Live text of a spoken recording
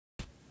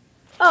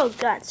Oh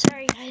god,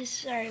 sorry guys,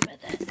 sorry about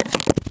that.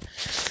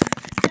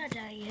 God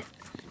dang it.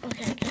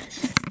 Okay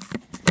guys.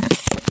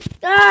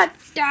 God.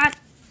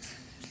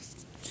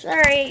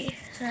 Sorry.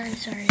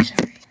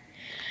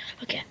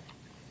 Okay.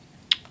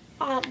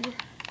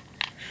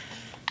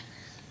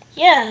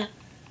 Yeah.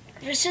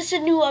 This is a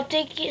new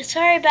update.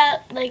 Sorry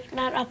about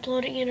not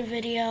uploading in a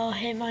video.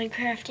 Hey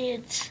Minecraft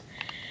kids.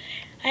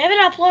 I haven't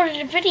uploaded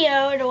a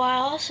video in a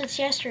while since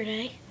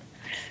yesterday.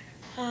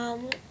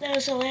 That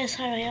was the last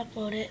time I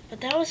uploaded,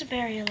 but that was a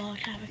very long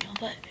time ago.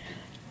 But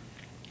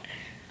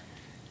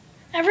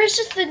ever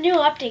since the new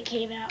update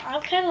came out,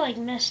 I'm kind of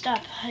messed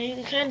up.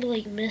 I kind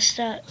of messed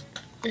up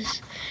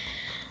this.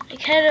 I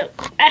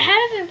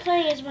haven't been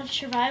playing as much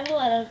survival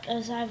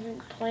as I've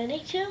been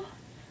planning to.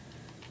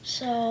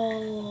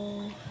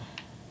 So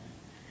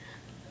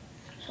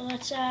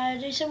let's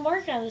do some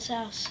work on this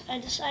house. I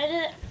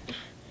decided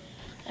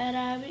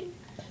that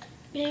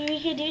maybe we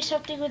could do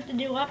something with the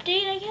new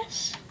update, I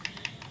guess.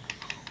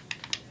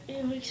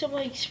 Maybe make some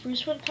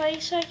spruce wood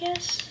planks, I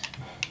guess.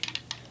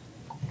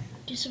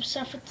 Do some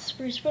stuff with the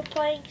spruce wood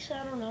planks,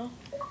 I don't know.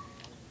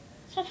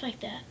 Stuff like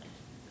that.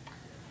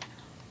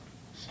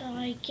 So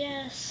I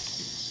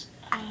guess,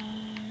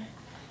 I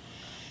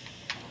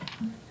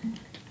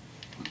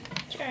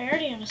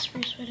already have a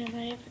spruce wood in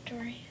my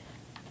inventory.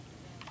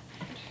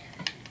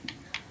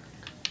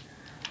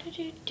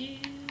 Here's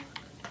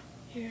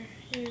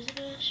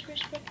the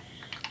spruce wood.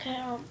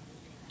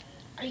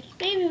 Okay,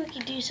 maybe we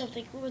could do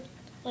something with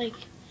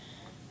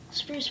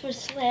spruce wood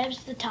slabs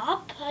at the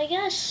top, I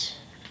guess.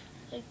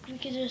 We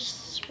could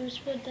just spruce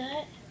wood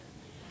that.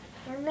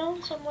 I don't know,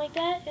 something like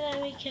that. And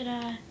then we could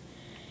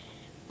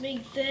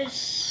make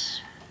this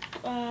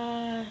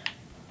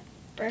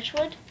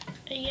birchwood.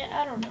 Yeah,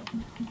 I don't know.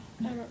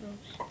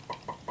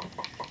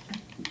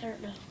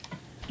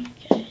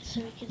 Okay,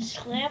 so we can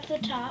slab the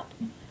top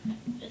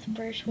with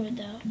birchwood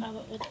though,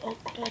 with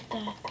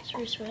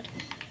spruce wood.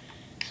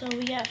 So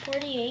we got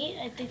 48.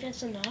 I think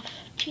that's enough.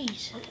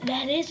 Jeez,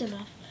 that is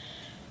enough.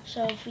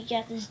 So if we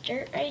got this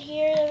dirt right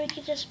here that we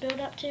can just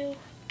build up to.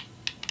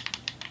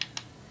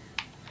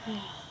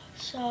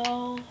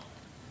 So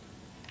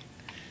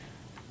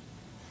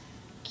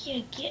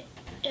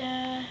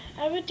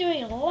I've been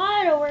doing a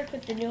lot of work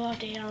with the new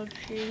update on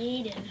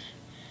creative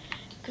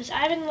because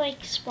I've been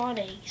spawn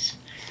eggs.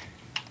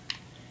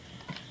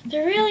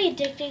 They're really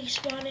addicting,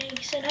 spawn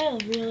eggs, and I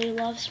really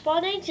love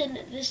spawn eggs, and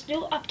this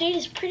new update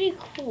is pretty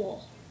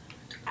cool.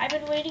 I've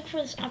been waiting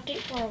for this update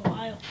for a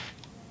while.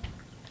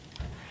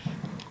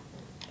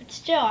 But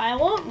still, I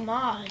want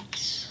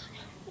mods.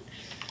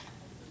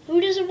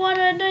 Who doesn't want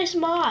a nice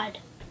mod?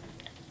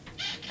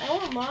 I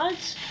want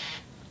mods.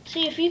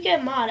 See, if you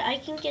get mod, I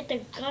can get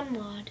the gun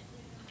mod.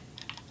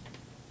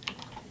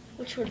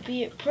 Which would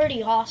be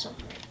pretty awesome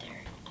right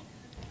there.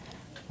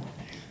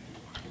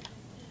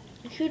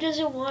 Who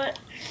doesn't want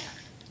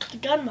the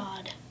gun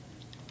mod?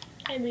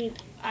 I mean,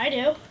 I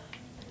do.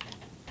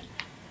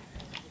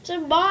 It's a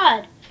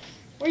mod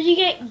where you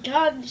get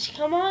guns.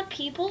 Come on,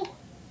 people.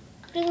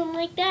 Who doesn't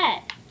like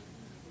that?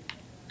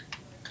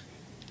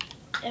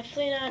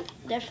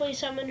 Definitely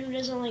someone who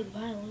doesn't like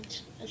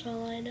violence. That's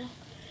all I know.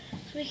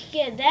 So we can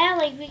get that,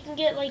 we can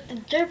get the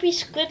derpy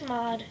squid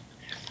mod.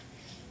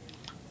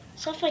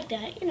 Stuff like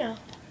that, you know.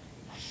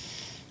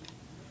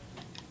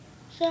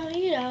 So,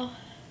 you know.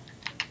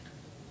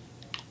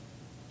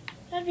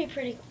 That'd be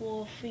pretty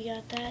cool if we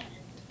got that.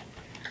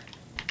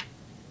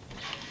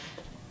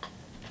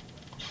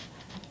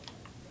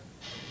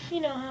 You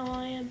know how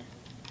I am.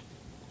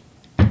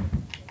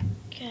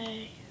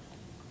 Okay.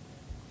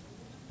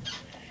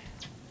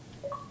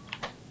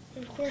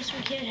 Of course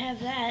we can't have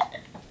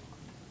that.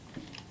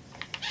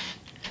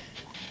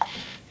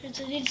 Because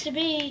it needs to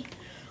be,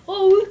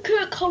 oh, we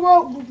can't come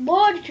out with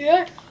mods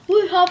yet.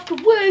 We have to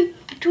wait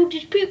until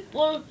these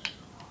people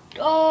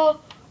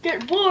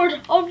get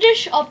bored of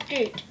this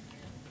update.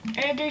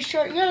 And they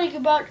start yelling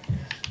about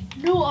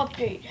new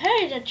update.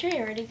 Hey, that tree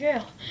already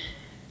grew.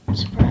 I'm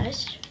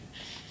surprised.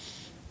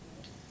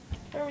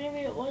 Or maybe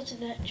it wasn't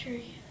that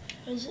tree.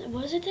 Was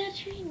it that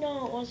tree?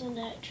 No, it wasn't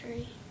that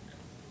tree.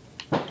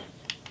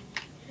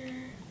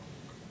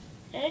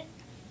 Okay,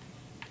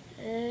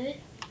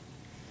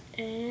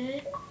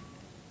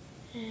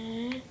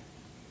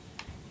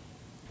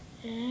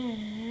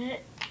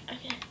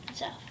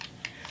 so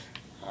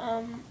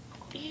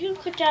you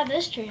can cut down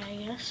this tree, I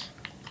guess.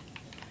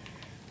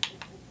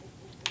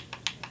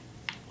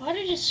 Why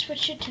did I just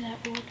switch it to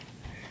that one?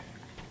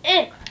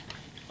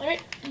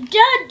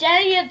 God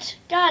dang it!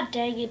 God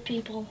dang it,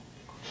 people.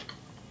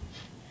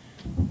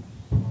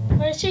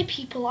 When I say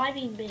people, I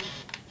mean me.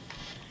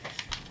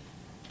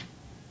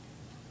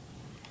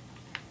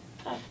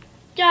 Oh,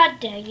 God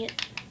dang it.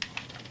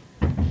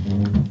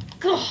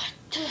 God.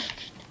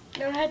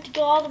 Now I have to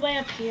go all the way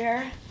up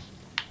here.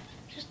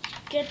 Just to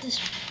get this.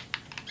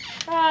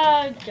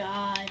 Oh,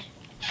 God.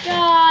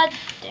 God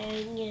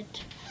dang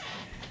it.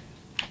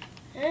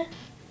 Huh?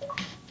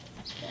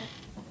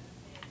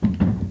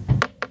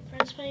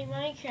 Friends playing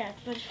Minecraft,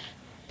 but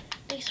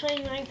Nick's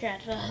playing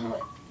Minecraft. I'm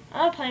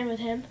not playing with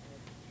him.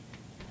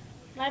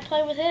 I'm I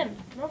play with him.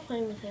 I'm not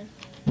playing with him.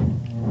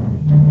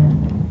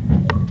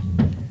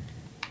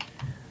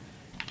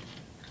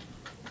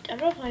 I'm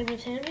not playing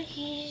with him.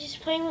 He's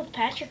playing with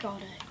Patrick all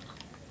day.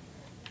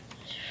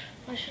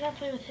 Why should I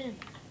play with him?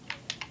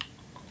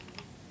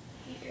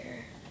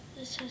 Here.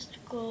 This has to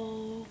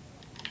go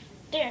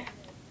there.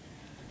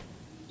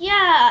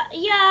 Yeah.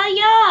 Yeah.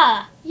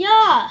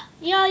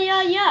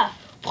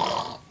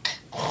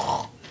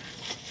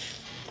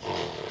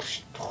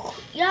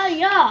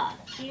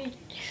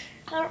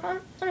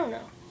 I don't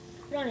know.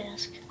 Don't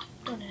ask.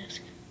 Don't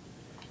ask.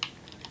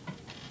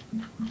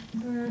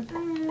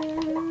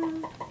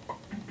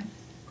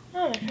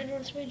 Oh, my friend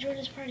wants me to join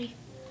his party.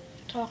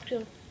 Talk to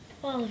him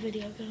while the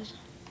video goes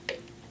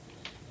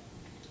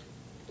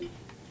on.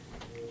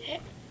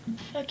 Hey.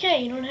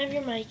 Okay, you don't have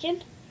your mic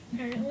in,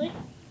 apparently.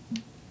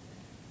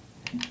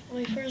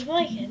 Wait for his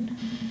mic in.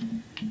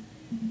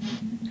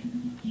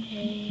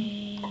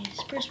 Hey,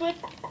 Sprucewood.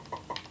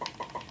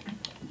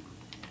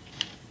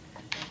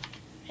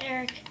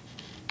 Eric.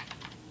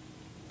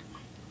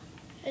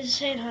 I'm just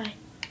saying hi.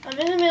 I'm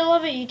in the middle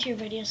of a YouTube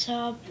video,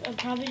 so I'm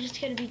probably just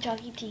going to be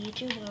talking to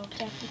YouTube while I'm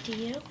talking to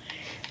you.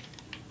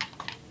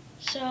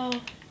 So,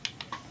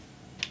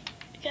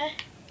 okay?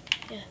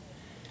 Yeah.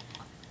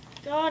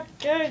 God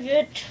dang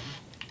it.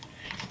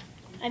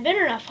 I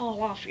better not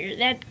fall off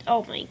here.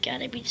 Oh my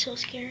god, I'd be so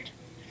scared.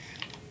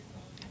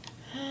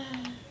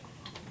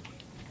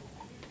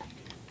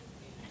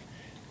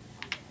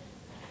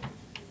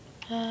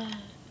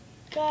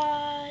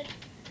 God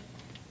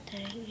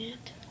dang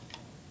it.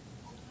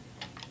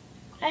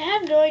 I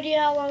have no idea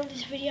how long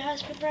this video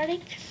has been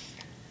running.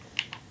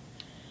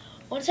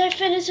 Once I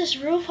finish this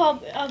roof,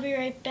 I'll be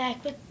right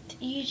back with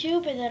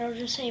YouTube, and then I'll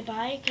just say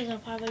bye because I'll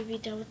probably be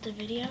done with the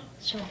video.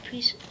 So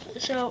peace.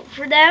 So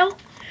for now,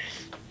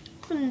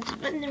 when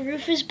the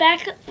roof is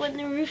back, when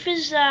the roof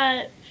is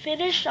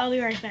finished, I'll be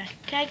right back.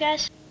 Okay,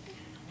 guys.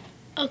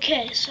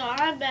 Okay, so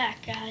I'm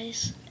back,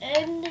 guys,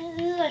 and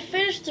I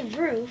finished the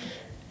roof.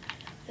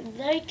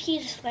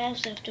 19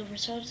 slabs left over,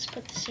 so I'll just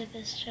put this in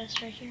this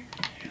chest right here.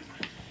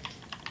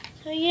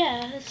 So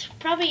yeah, that's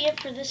probably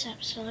it for this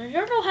episode. I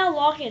don't know how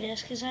long it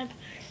is because I'm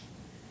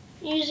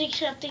using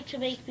something to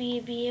make me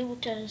be able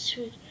to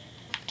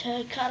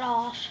cut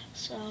off.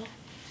 So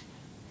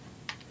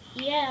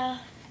yeah,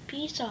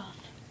 peace off.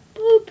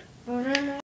 Boop.